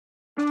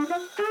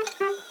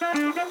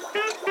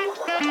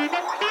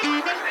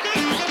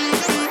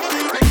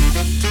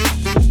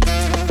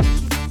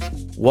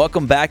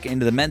Welcome back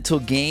into the Mental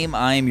Game.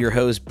 I am your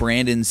host,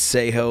 Brandon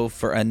Sejo,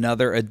 for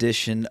another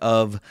edition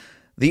of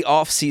the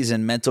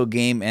off-season Mental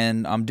Game,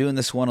 and I'm doing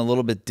this one a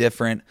little bit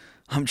different.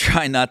 I'm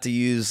trying not to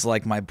use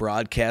like my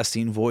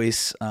broadcasting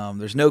voice.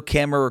 There's no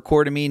camera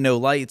recording me, no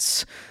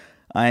lights.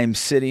 I'm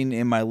sitting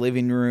in my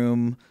living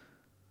room.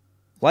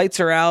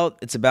 Lights are out.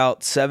 It's about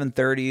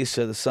 7:30,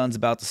 so the sun's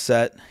about to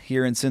set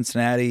here in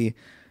Cincinnati.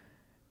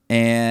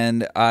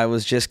 And I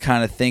was just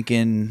kind of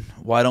thinking,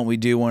 why don't we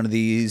do one of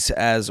these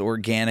as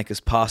organic as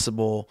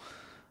possible?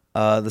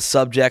 The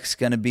subject's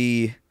going to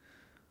be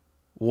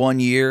 1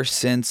 year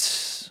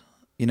since,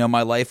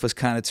 my life was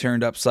kind of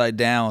turned upside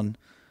down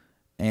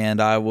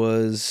and I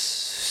was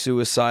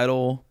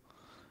suicidal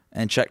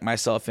and checked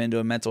myself into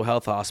a mental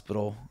health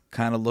hospital,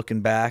 kind of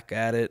looking back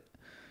at it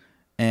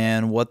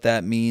and what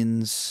that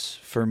means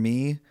for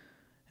me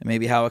and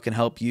maybe how it can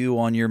help you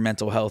on your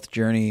mental health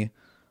journey.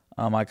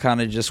 I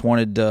kind of just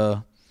wanted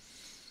to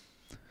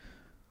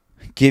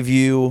give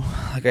you,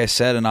 like I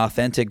said, an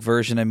authentic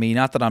version of me.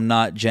 Not that I'm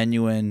not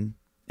genuine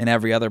in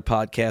every other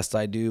podcast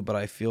I do, but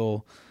I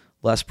feel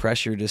less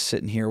pressure just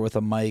sitting here with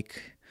a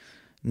mic,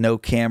 no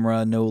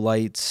camera, no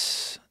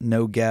lights,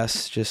 no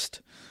guests,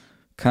 just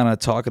kind of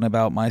talking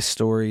about my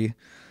story.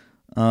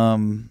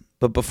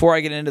 But before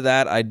I get into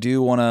that, I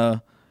do want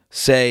to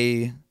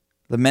say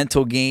the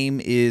Mental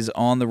Game is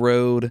on the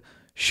road,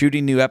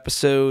 shooting new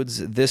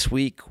episodes. This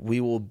week we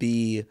will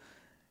be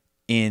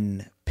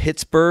in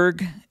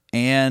Pittsburgh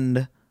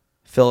and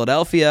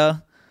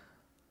Philadelphia.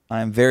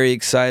 I'm very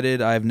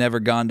excited. I've never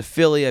gone to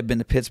Philly. I've been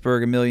to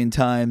Pittsburgh a million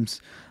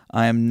times.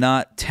 I am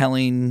not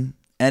telling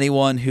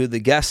anyone who the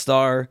guests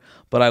are,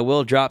 but I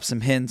will drop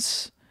some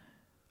hints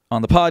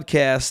on the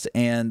podcast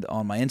and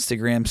on my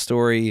Instagram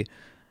story.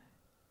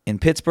 In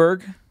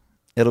Pittsburgh,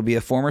 it'll be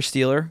a former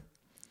Steeler,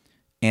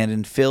 and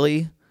in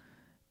Philly,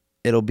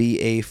 it'll be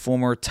a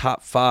former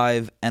top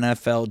 5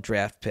 NFL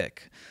draft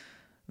pick.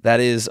 That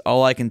is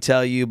all I can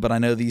tell you, but I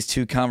know these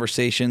two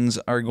conversations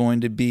are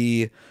going to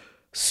be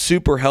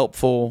super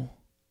helpful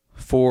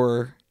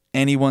for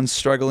anyone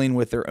struggling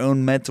with their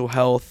own mental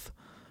health,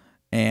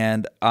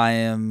 and I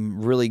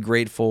am really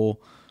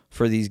grateful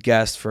for these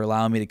guests for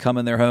allowing me to come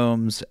in their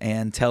homes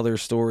and tell their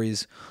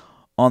stories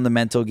on the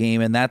Mental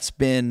Game, and that's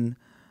been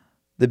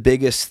the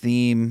biggest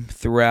theme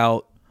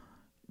throughout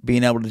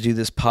being able to do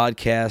this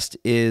podcast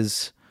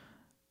is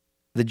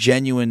the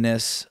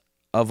genuineness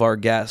of our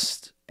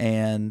guest.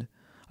 And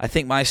I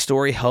think my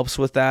story helps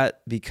with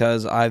that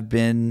because I've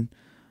been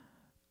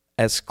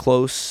as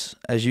close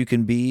as you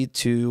can be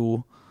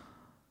to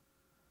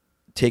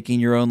taking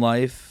your own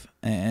life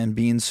and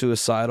being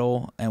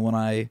suicidal. And when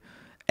I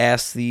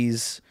ask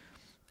these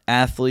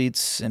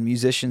athletes and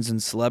musicians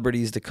and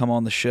celebrities to come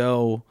on the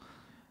show,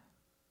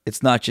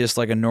 it's not just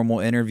like a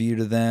normal interview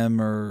to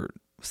them or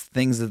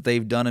things that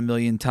they've done a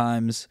million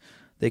times.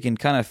 They can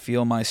kind of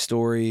feel my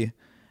story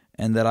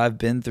and that I've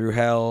been through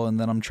hell and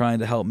that I'm trying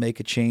to help make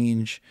a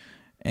change.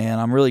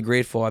 And I'm really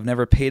grateful. I've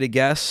never paid a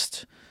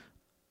guest.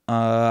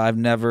 I've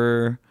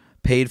never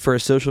paid for a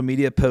social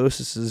media post.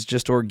 This is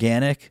just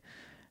organic.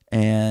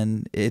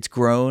 And it's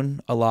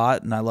grown a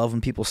lot. And I love when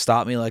people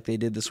stop me like they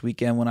did this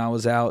weekend when I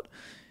was out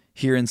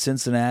here in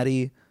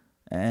Cincinnati.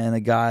 And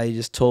a guy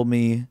just told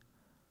me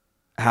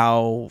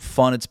how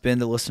fun it's been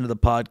to listen to the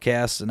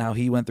podcast and how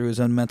he went through his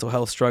own mental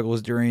health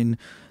struggles during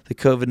the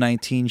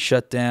COVID-19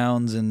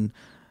 shutdowns, and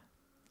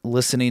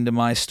listening to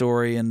my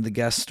story and the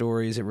guest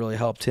stories, it really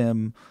helped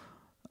him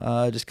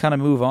just kind of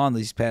move on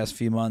these past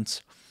few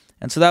months.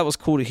 And so that was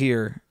cool to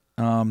hear.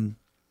 But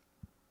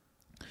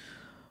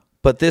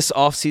this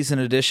off-season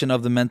edition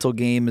of the Mental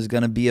Game is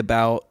going to be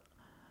about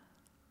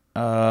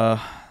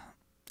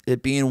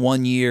it being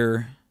 1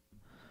 year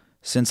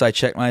since I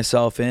checked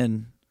myself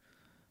in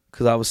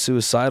because I was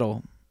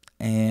suicidal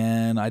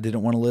and I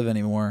didn't want to live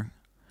anymore.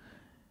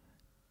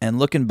 And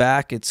looking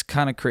back, it's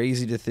kind of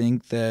crazy to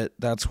think that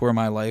that's where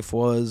my life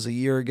was a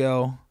year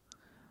ago.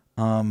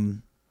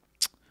 I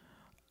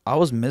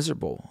was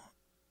miserable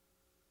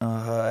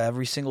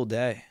every single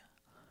day.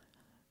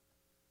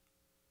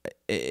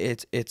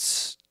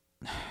 It's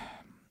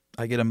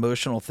I get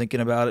emotional thinking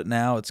about it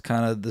now. It's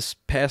kind of this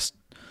past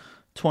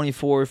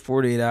 24,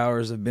 48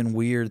 hours have been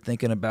weird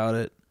thinking about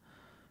it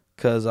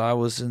because I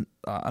was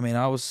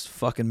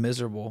fucking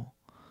miserable.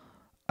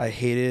 I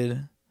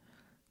hated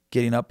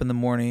getting up in the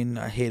morning.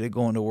 I hated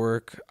going to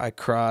work. I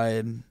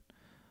cried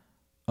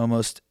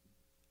almost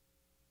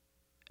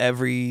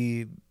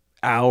every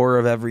hour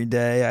of every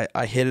day.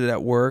 I hid it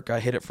at work. I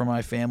hid it from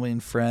my family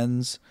and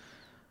friends.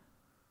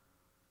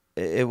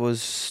 It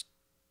was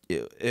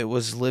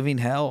living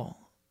hell.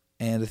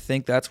 And to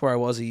think that's where I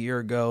was a year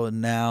ago,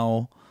 and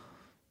now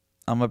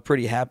I'm a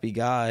pretty happy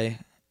guy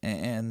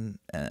and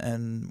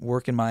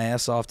working my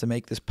ass off to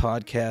make this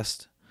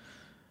podcast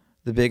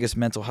the biggest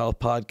mental health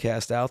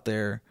podcast out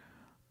there.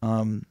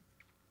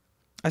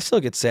 I still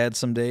get sad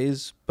some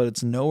days, but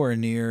it's nowhere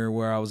near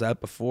where I was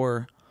at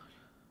before.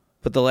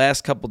 But the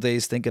last couple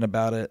days thinking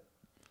about it,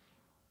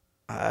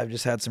 I've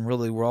just had some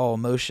really raw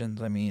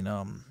emotions. I mean,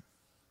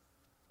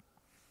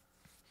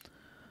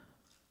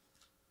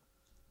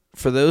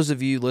 for those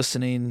of you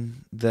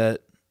listening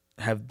that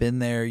have been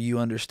there, you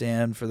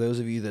understand. For those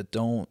of you that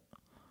don't,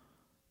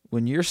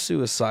 when you're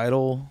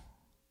suicidal,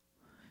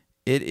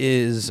 it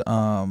is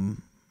a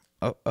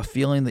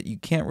feeling that you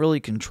can't really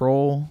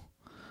control.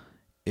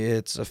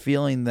 It's a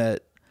feeling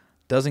that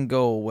doesn't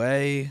go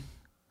away.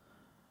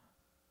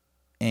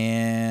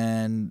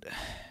 And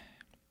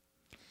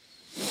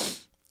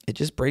it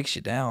just breaks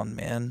you down,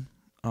 man.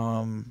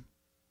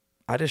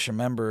 I just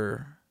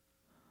remember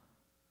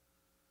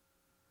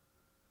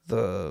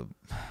the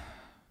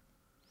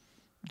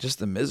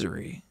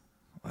misery,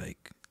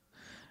 like,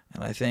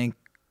 and I thank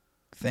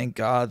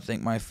God,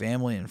 thank my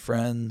family and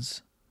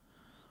friends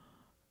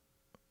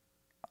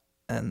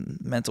and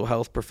mental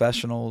health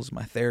professionals,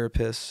 my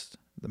therapist,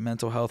 the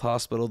mental health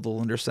hospital, the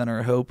Linder Center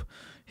of Hope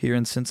here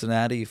in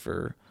Cincinnati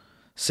for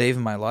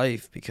saving my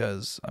life,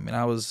 because I mean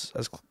I was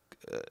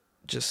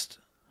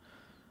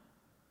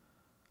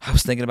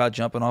thinking about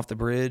jumping off the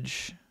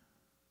bridge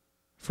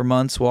for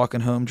months,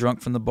 walking home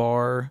drunk from the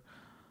bar.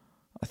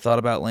 I thought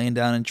about laying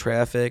down in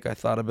traffic. I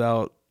thought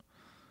about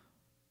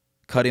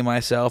cutting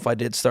myself. I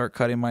did start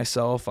cutting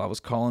myself. I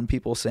was calling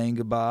people saying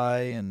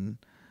goodbye, and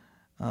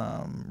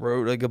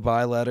wrote a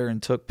goodbye letter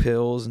and took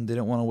pills and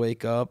didn't want to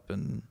wake up.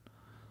 And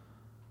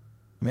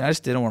I mean, I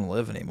just didn't want to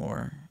live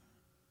anymore.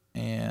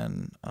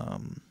 And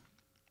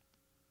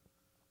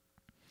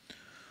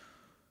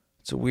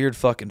it's a weird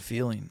fucking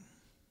feeling.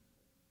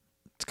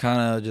 It's kind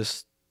of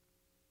just,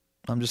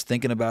 I'm just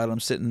thinking about it. I'm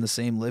sitting in the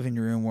same living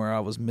room where I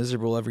was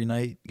miserable every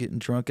night, getting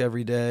drunk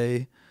every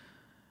day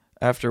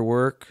after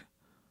work,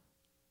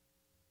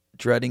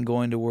 dreading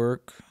going to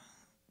work,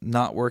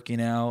 not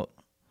working out,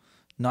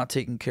 not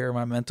taking care of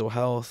my mental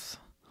health.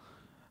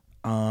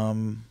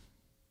 Life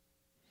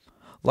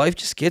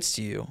just gets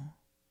to you.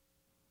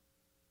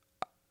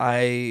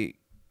 I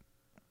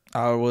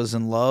was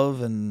in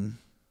love, and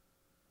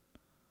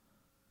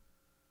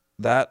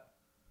that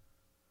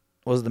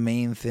was the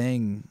main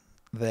thing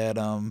that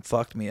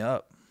fucked me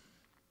up.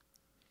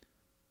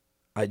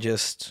 My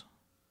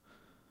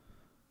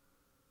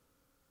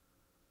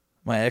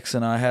ex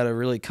and I had a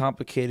really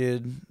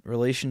complicated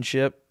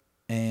relationship,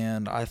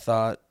 and I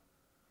thought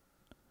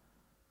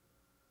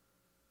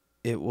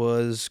it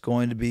was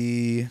going to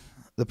be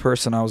the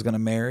person I was going to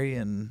marry,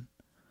 and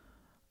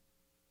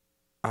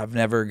I've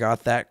never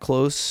got that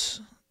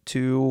close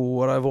to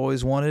what I've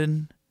always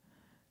wanted.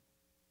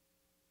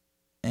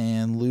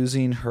 And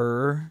losing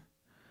her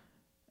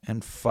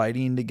and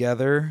fighting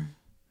together,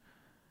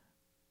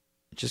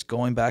 just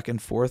going back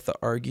and forth, the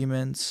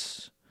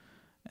arguments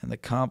and the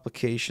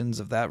complications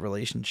of that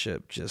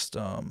relationship just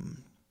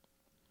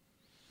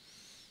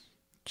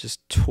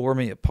tore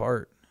me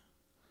apart.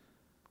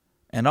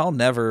 And I'll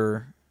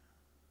never,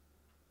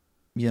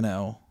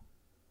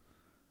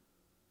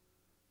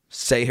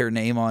 say her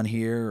name on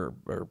here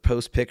or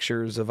post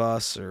pictures of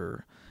us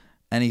or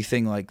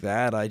anything like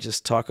that. I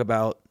just talk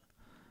about,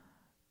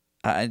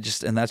 and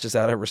that's just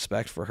out of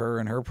respect for her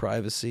and her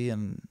privacy.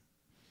 And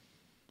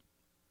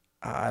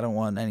I don't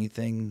want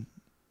anything,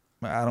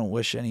 I don't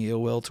wish any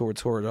ill will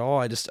towards her at all.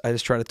 I just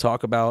try to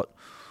talk about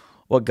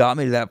what got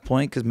me to that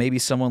point, because maybe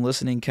someone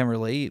listening can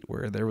relate,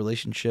 where their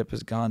relationship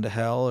has gone to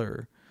hell,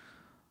 or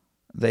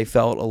they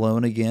felt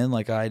alone again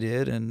like I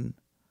did. And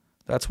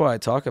that's why I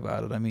talk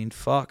about it. I mean,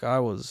 fuck, I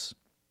was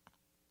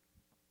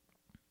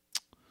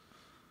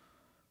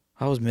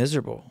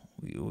miserable.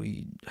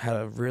 We had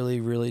a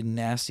really, really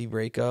nasty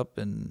breakup,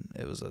 and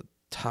it was a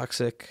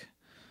toxic,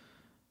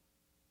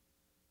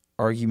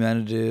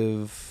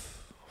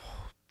 argumentative,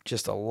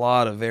 just a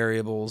lot of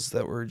variables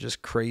that were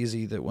just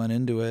crazy that went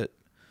into it.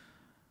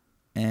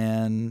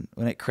 And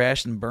when it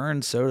crashed and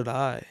burned, so did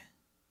I.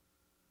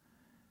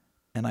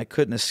 And I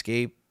couldn't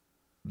escape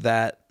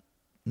that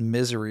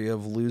misery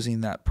of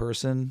losing that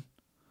person.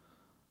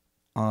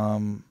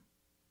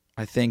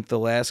 I think the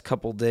last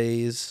couple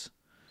days,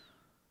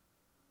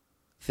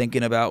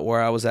 thinking about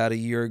where I was at a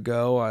year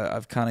ago,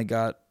 I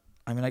got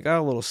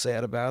a little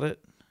sad about it.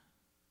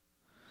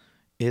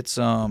 It's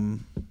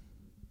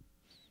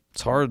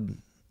hard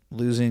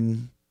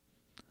losing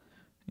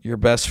your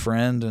best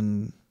friend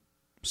and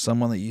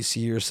someone that you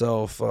see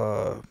yourself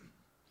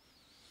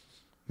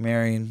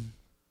marrying,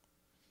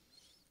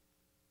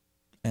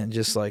 and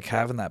just like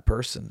having that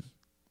person.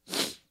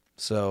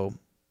 So,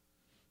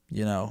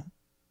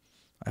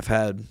 I've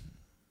had,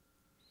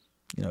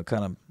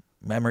 kind of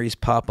memories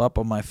pop up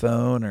on my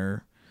phone,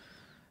 or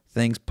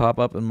things pop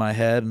up in my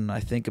head, and I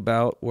think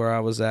about where I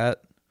was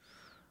at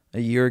a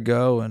year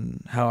ago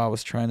and how I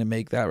was trying to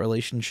make that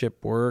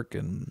relationship work,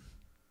 and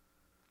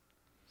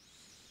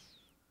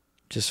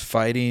just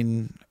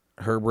fighting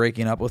her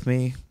breaking up with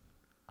me.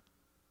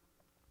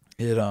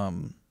 It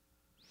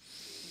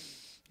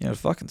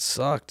fucking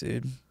sucked,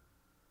 dude.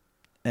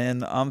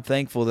 And I'm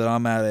thankful that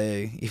I'm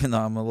even though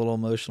I'm a little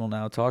emotional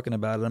now talking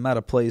about it, I'm at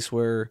a place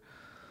where,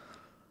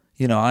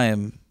 I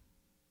am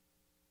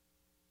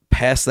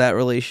past that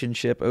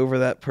relationship, over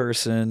that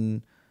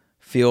person,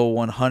 feel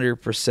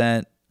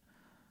 100%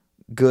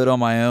 good on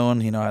my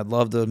own. I'd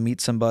love to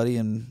meet somebody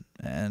and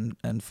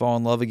fall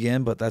in love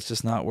again, but that's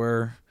just not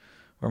where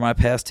my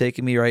path's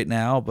taking me right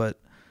now. But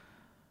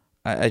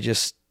I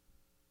just,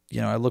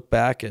 I look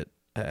back at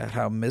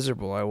how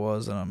miserable I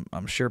was, and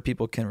I'm sure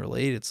people can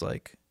relate. It's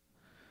like,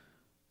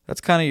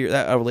 that's kind of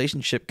that a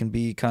relationship can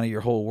be kind of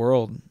your whole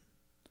world.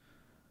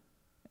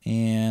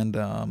 And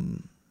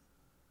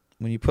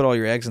when you put all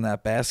your eggs in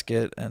that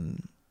basket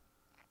and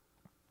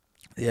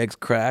the eggs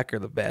crack or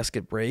the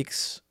basket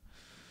breaks,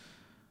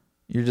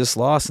 you're just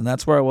lost. And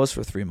that's where I was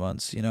for 3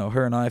 months.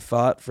 Her and I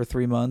fought for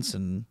 3 months,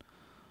 and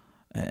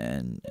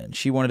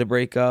she wanted to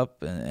break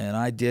up, and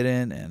I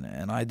didn't,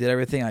 and I did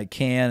everything I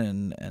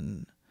can,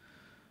 and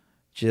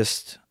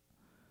just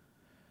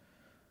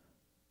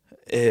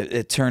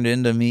it turned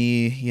into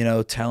me,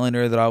 telling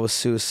her that I was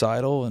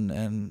suicidal,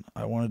 and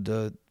I wanted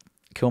to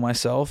kill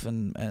myself,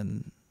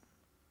 and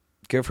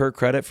give her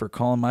credit for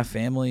calling my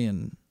family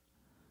and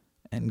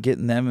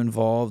getting them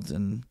involved.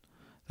 And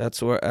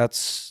that's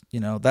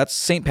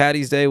St.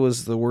 Patty's Day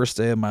was the worst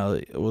day of my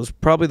life. It was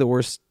probably the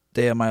worst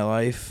day of my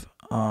life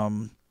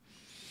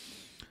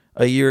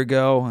a year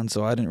ago, and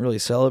so I didn't really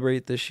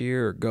celebrate this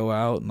year or go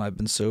out, and I've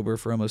been sober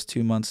for almost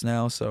 2 months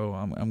now, so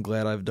I'm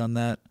glad I've done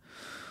that.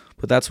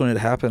 But that's when it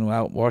happened,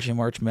 out watching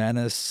March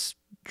Madness,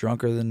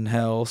 drunker than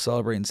hell,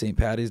 celebrating St.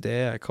 Patty's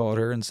Day. I called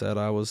her and said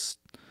I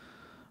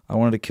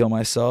wanted to kill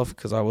myself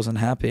because I wasn't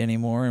happy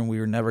anymore, and we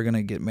were never going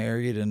to get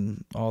married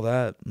and all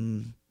that.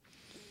 And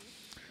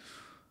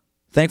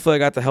thankfully, I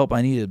got the help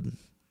I needed.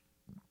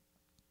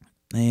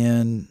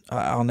 And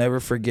I'll never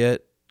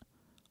forget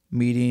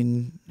my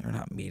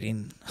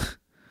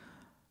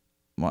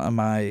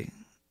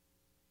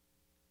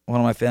one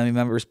of my family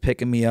members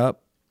picking me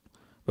up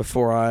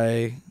before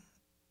I,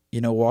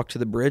 walked to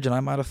the bridge, and I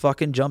might have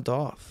fucking jumped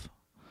off.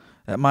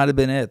 That might have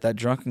been it. That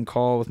drunken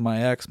call with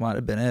my ex might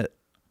have been it.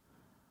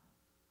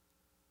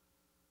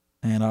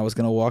 And I was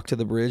going to walk to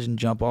the bridge and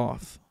jump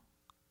off.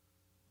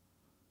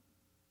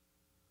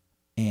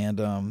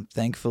 And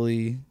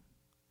thankfully,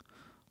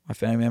 my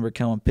family member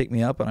came and picked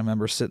me up, and I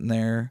remember sitting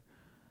there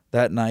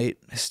that night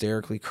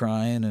hysterically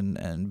crying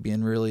and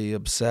being really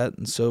upset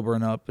and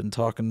sobering up and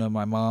talking to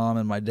my mom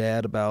and my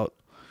dad about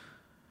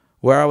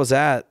where I was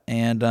at,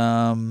 and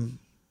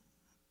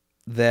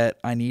that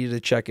I needed to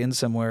check in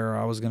somewhere or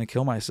I was going to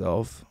kill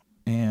myself.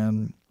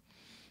 And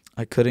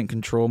I couldn't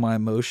control my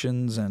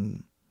emotions,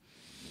 and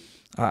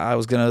I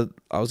was gonna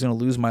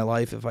lose my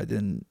life if I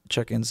didn't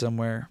check in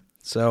somewhere.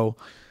 So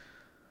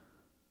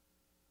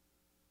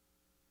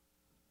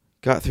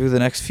got through the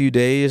next few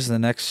days. The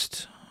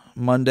next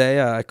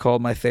Monday, I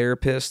called my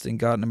therapist and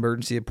got an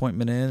emergency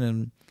appointment in,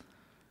 and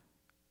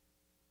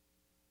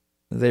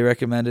they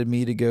recommended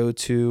me to go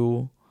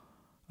to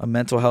a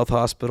mental health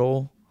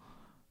hospital.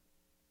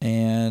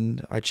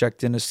 And I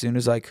checked in as soon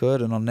as I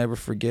could, and I'll never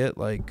forget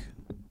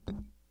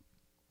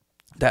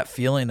that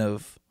feeling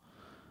of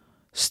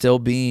still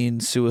being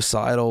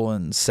suicidal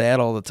and sad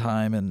all the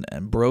time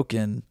and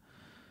broken.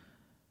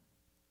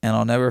 And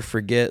I'll never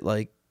forget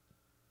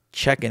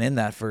checking in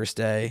that first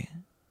day,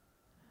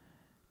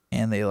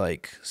 and they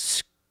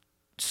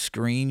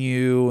screen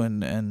you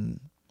and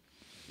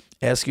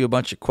ask you a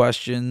bunch of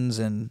questions.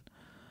 And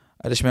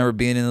I just remember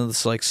being in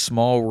this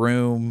small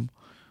room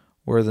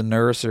where the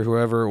nurse or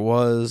whoever it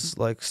was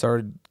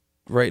started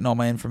writing all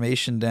my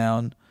information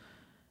down,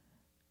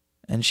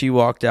 and she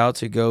walked out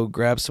to go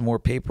grab some more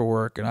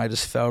paperwork, and I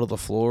just fell to the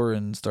floor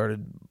and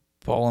started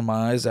bawling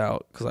my eyes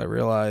out because I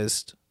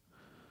realized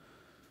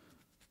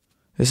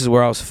this is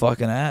where I was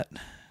fucking at.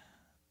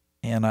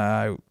 And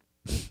I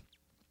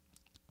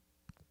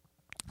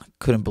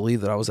couldn't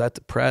believe that I was that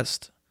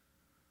depressed.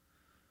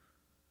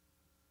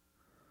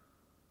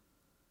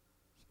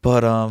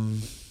 But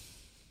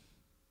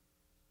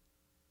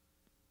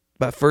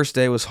that first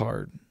day was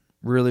hard.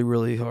 Really,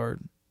 really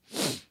hard.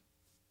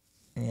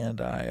 And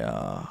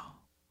I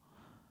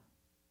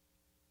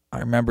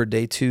remember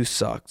day 2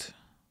 sucked.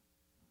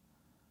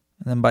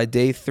 And then by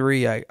day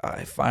 3,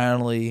 I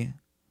finally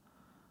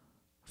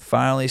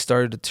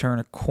started to turn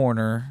a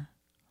corner.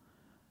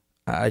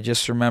 I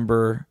just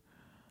remember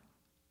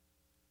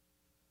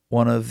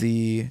one of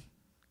the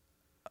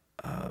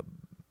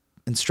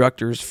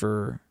instructors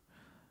for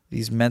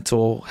these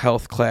mental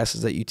health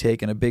classes that you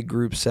take in a big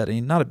group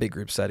setting, not a big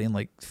group setting,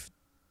 like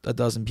a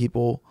dozen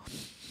people,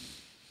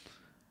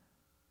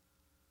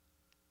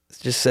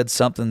 just said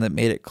something that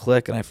made it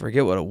click, and I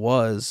forget what it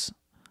was,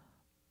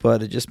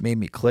 but it just made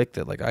me click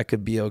that I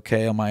could be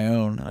okay on my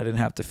own. I didn't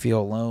have to feel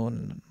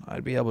alone.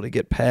 I'd be able to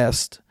get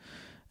past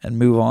and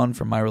move on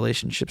from my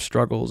relationship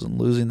struggles and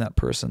losing that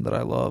person that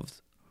I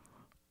loved.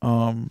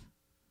 And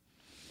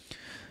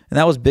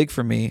that was big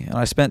for me. And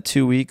I spent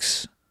 2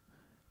 weeks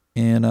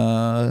in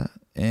an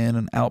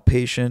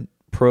outpatient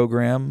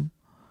program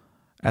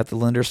at the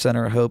Linder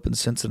Center of Hope in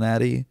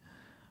Cincinnati,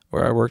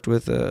 where I worked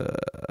with a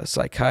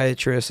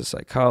psychiatrist, a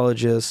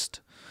psychologist.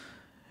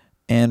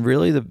 And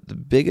really the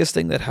biggest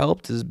thing that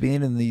helped is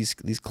being in these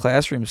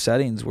classroom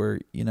settings where,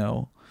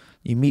 you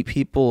meet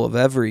people of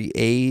every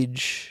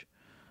age,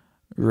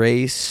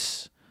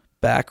 race,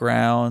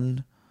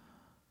 background,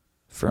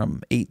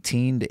 from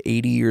 18 to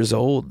 80 years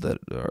old that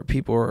are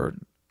people are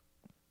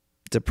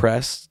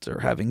depressed or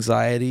have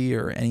anxiety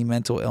or any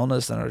mental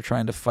illness and are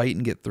trying to fight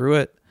and get through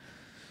it.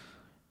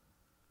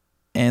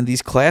 And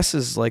these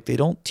classes, like, they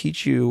don't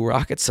teach you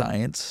rocket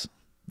science.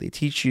 They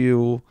teach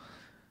you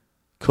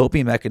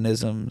coping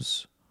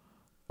mechanisms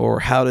or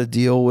how to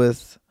deal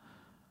with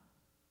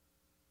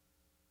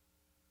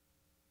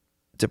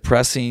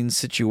depressing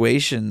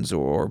situations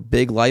or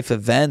big life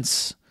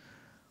events.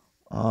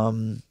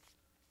 And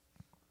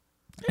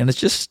it's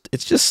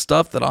just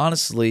stuff that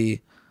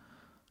honestly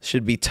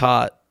should be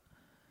taught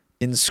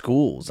in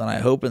schools. And I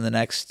hope in the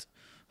next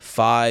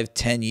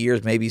 5-10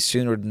 years, maybe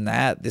sooner than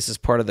that, this is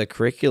part of the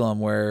curriculum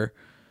where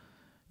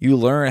you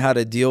learn how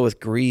to deal with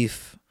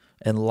grief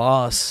and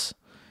loss,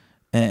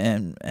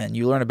 and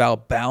you learn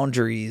about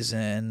boundaries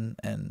and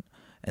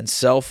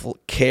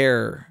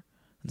self-care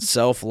and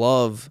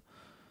self-love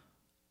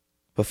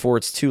before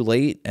it's too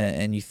late,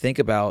 and you think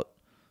about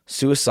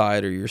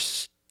suicide, or you're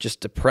just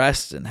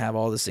depressed and have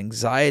all this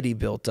anxiety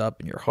built up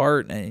in your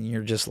heart and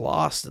you're just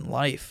lost in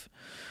life.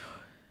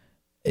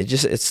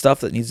 It's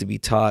stuff that needs to be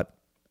taught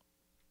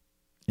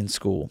in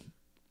school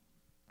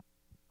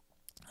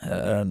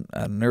at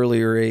an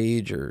earlier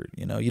age, or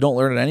you don't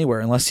learn it anywhere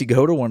unless you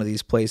go to one of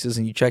these places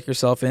and you check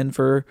yourself in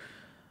for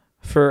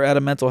at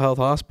a mental health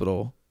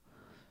hospital.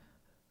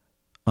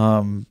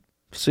 So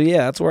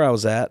yeah, that's where I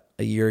was at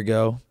a year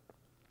ago,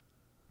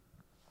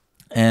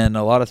 and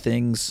a lot of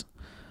things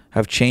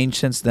have changed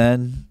since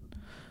then.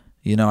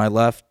 I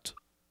left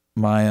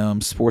my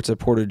sports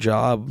reporter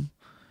job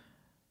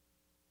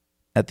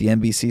at the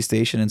NBC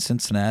station in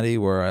Cincinnati,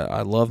 where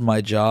I loved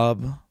my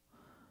job,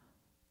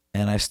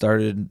 and I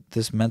started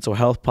this mental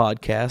health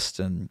podcast,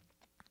 and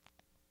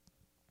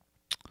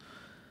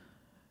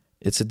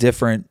it's a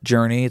different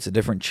journey. It's a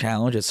different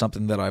challenge. It's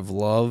something that I've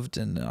loved,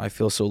 and I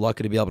feel so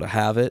lucky to be able to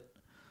have it.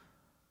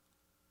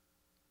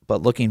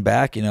 But looking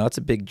back, it's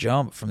a big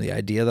jump from the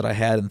idea that I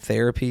had in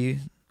therapy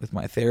with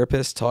my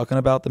therapist talking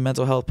about the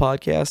mental health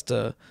podcast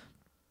to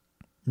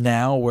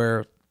now,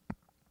 where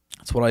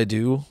it's what I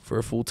do for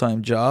a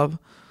full-time job.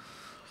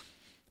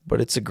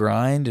 But it's a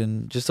grind,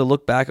 and just to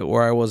look back at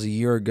where I was a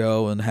year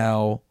ago and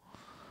how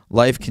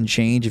life can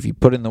change if you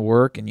put in the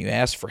work and you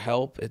ask for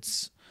help.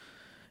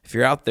 If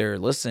you're out there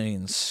listening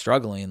and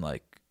struggling,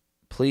 like,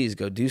 please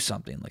go do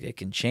something. Like, it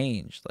can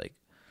change. Like,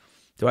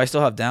 do I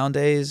still have down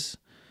days?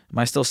 Am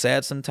I still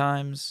sad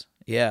sometimes?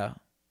 Yeah.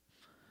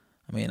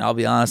 I mean, I'll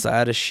be honest, I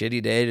had a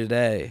shitty day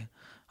today.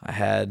 I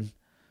had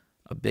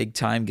a big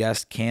time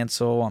guest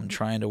cancel. I'm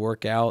trying to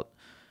work out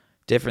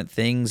different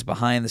things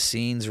behind the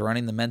scenes,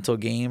 running the mental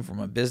game from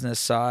a business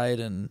side,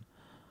 and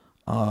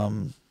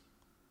I'm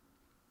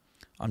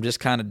just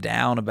kind of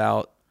down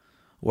about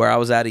where I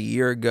was at a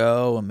year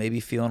ago, and maybe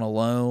feeling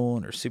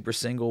alone or super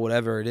single,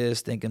 whatever it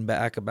is, thinking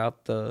back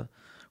about the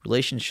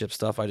relationship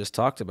stuff I just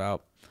talked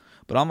about.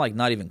 But I'm like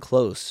not even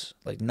close,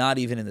 like not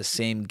even in the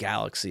same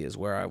galaxy as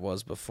where I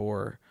was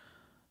before,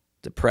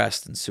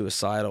 depressed and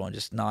suicidal and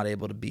just not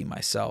able to be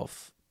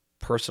myself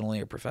personally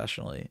or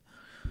professionally.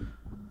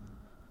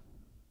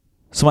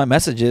 So my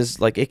message is,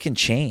 like, it can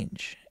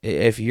change.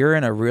 If you're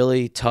in a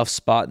really tough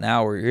spot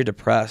now where you're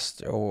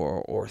depressed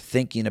or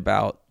thinking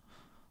about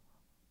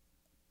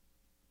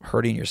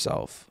hurting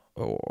yourself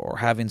or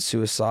having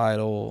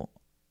suicidal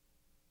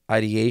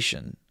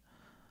ideation,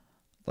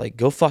 like,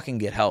 go fucking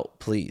get help,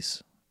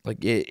 please.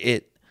 Like,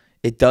 it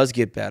does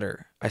get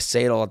better. I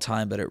say it all the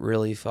time, but it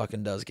really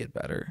fucking does get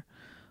better.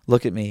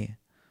 Look at me.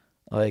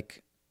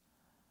 Like,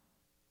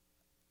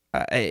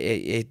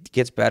 it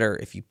gets better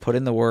if you put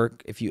in the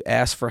work, if you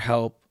ask for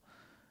help.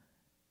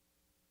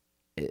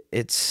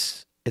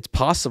 It's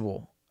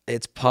possible.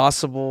 It's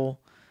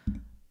possible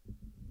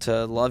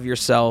to love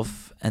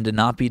yourself and to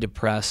not be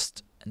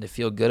depressed and to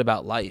feel good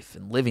about life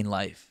and living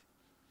life.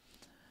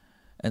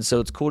 And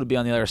so it's cool to be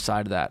on the other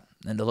side of that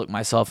and to look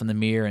myself in the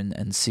mirror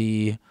and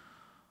see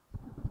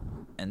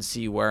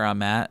where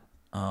I'm at.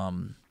 I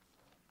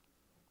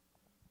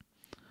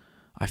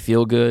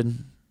feel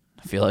good.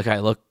 I feel like I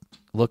look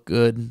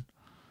good.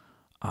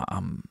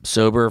 I'm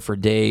sober for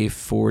day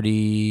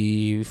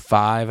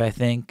 45, I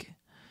think.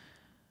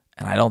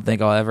 And I don't think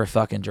I'll ever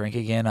fucking drink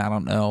again. I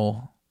don't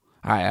know.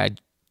 I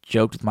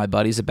joked with my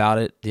buddies about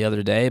it the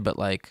other day, but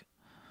like,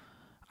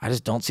 I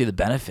just don't see the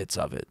benefits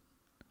of it.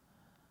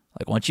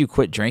 Like, once you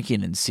quit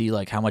drinking and see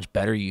like how much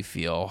better you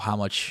feel, how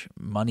much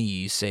money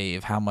you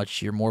save, how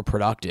much you're more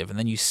productive, and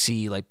then you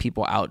see like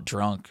people out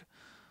drunk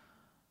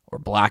or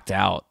blacked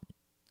out,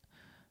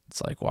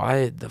 it's like,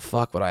 why the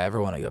fuck would I ever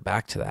want to go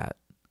back to that?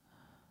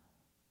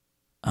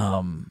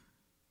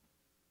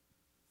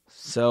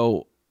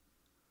 So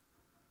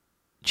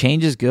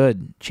change is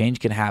good. Change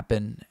can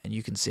happen, and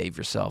you can save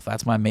yourself.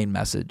 That's my main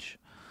message.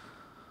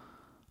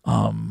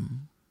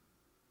 And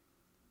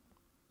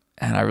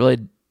I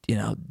really,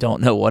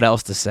 don't know what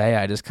else to say.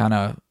 I just kind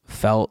of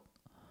felt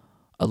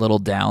a little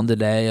down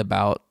today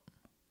about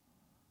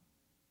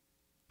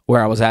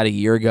where I was at a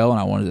year ago, and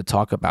I wanted to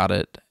talk about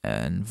it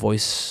and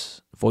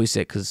voice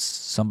it because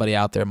somebody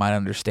out there might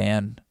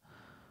understand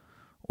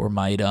or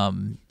might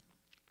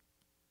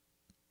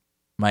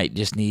might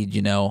just need,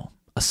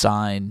 a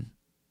sign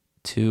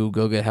to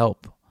go get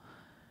help.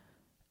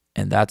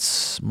 And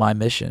that's my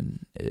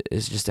mission,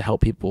 is just to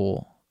help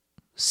people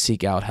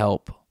seek out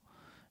help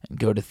and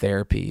go to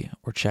therapy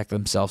or check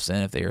themselves in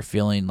if they are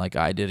feeling like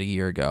I did a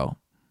year ago.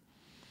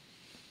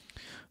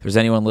 If there's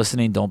anyone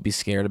listening, don't be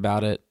scared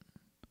about it.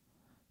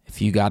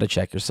 If you got to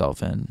check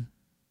yourself in,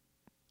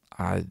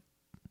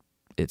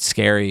 it's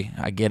scary.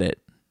 I get it.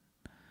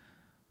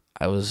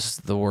 I was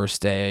the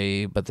worst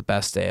day, but the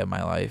best day of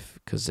my life,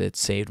 because it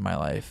saved my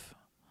life.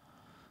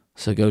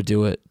 So go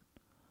do it,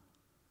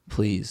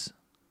 please.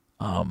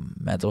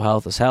 Mental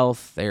health is health.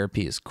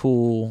 Therapy is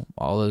cool.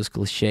 All those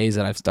cliches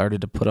that I've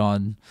started to put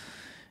on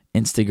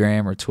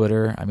Instagram or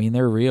Twitter, I mean,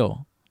 they're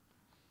real.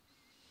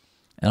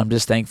 And I'm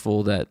just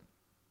thankful that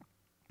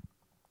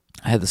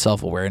I had the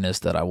self-awareness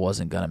that I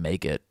wasn't going to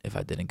make it if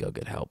I didn't go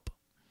get help.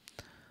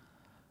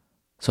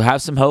 So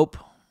have some hope.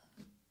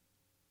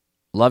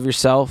 Love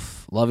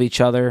yourself. Love each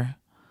other.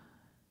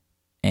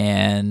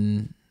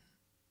 And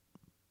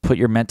put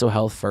your mental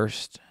health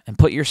first. And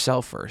put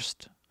yourself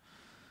first.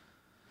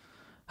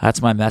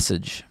 That's my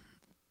message.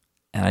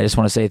 And I just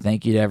want to say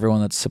thank you to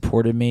everyone that's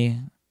supported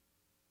me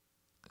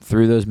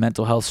through those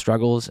mental health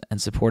struggles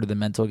and supported the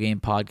Mental Game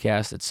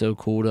podcast. It's so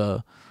cool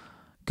to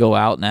go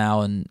out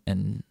now,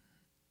 and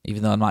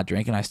even though I'm not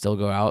drinking, I still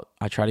go out.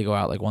 I try to go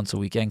out like once a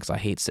weekend because I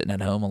hate sitting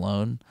at home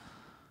alone.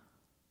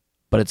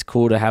 But it's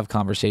cool to have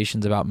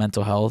conversations about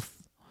mental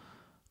health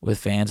with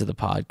fans of the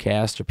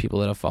podcast or people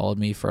that have followed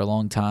me for a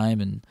long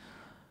time, and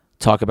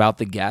talk about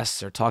the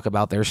guests or talk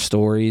about their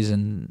stories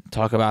and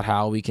talk about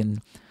how we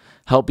can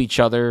help each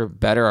other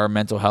better our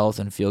mental health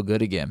and feel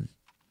good again.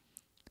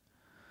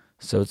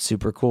 So it's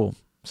super cool.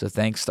 So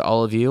thanks to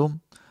all of you.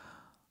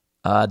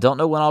 Don't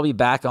know when I'll be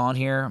back on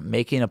here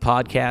making a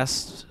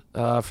podcast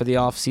for the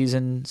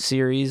off-season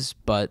series,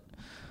 but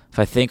if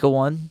I think of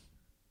one,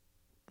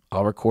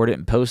 I'll record it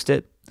and post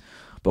it.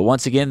 But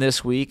once again,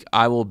 this week,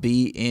 I will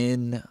be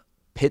in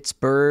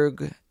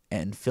Pittsburgh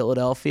and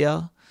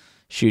Philadelphia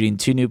shooting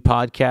 2 new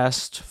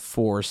podcasts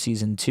for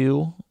season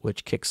 2,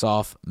 which kicks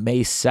off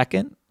May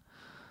 2nd.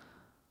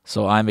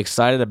 So I'm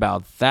excited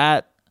about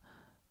that.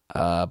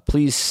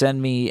 Please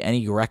send me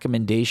any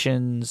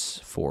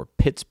recommendations for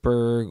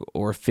Pittsburgh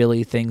or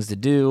Philly things to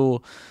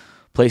do,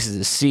 places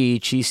to see,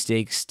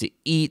 cheesesteaks to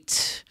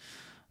eat.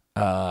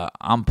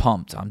 I'm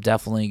pumped. I'm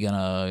definitely going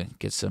to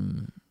get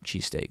some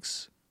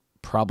cheesesteaks.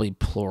 Probably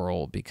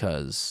plural,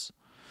 because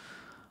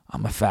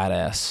I'm a fat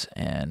ass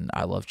and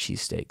I love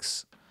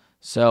cheesesteaks.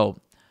 So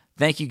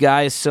thank you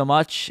guys so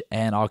much,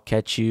 and I'll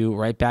catch you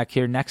right back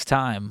here next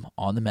time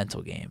on The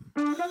Mental Game.